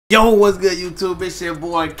Yo, what's good, YouTube? It's your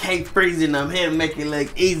boy KFREEZY and I'm here to make it look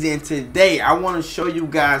easy. And today I want to show you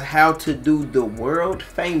guys how to do the world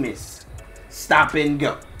famous stop and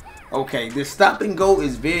go. Okay, the stop and go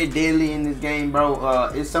is very deadly in this game, bro.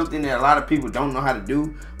 It's something that a lot of people don't know how to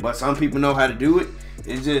do, but some people know how to do it.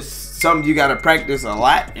 It's just something you gotta practice a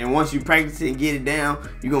lot, and once you practice it and get it down,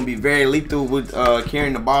 you're gonna be very lethal with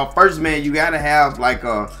carrying the ball. First, man, you gotta have like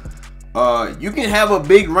a you can have a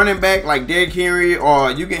big running back like Derrick Henry,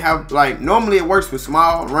 or you can have, like, normally it works with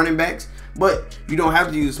small running backs, but you don't have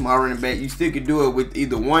to use a small running back. You still can do it with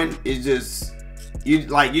either one. It's just you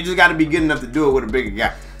just got to be good enough to do it with a bigger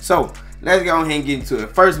guy. So let's go ahead and get into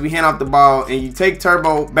it. First, we hand off the ball and you take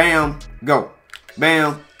turbo, bam, go,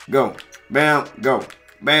 bam, go, bam, go,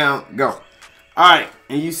 bam, go. All right,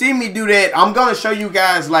 and you see me do that. I'm gonna show you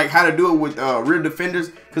guys like how to do it with real defenders,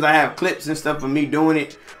 because I have clips and stuff of me doing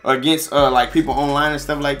it against like people online and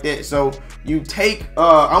stuff like that. So you take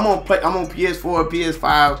I'm on PS4,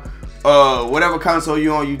 PS5, whatever console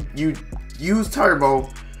you on. You use turbo,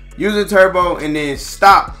 and then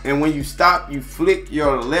stop. And when you stop, you flick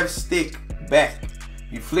your left stick back.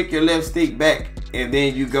 You flick your left stick back, and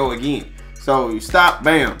then you go again. So you stop,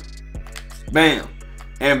 bam, bam.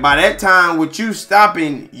 And by that time, with you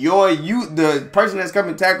stopping, the person that's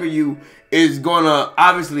coming to tackle you is gonna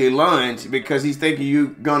obviously lunge, because he's thinking you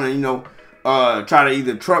gonna, try to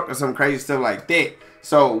either truck or some crazy stuff like that.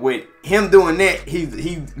 So with him doing that,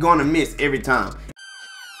 he's gonna miss every time.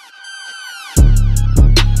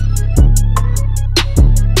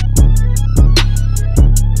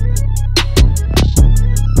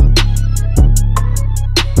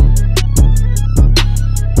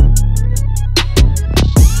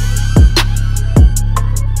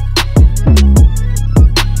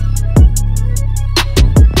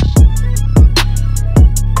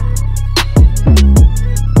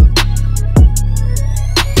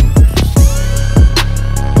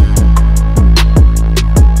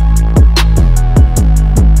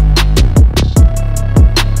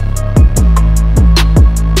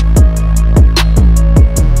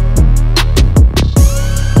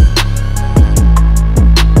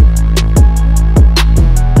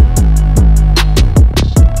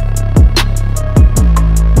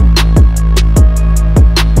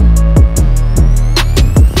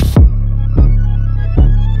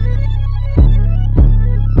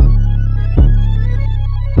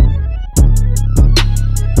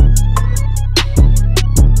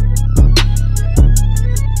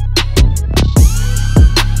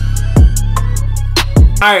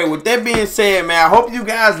 Alright, with that being said, man, I hope you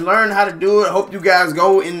guys learn how to do it. I hope you guys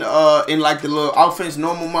go in like the little offense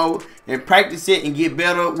normal mode and practice it and get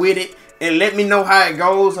better with it. And let me know how it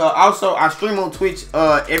goes. Also, I stream on Twitch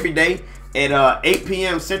every day at 8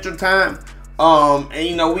 p.m. Central Time.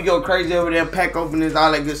 And we go crazy over there, pack openings,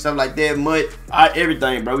 all that good stuff like that. Mud,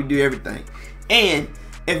 everything, bro. We do everything. And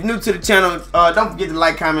if new to the channel, don't forget to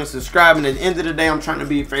like, comment, subscribe. And at the end of the day, I'm trying to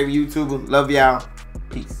be your favorite YouTuber. Love y'all.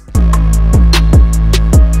 Peace.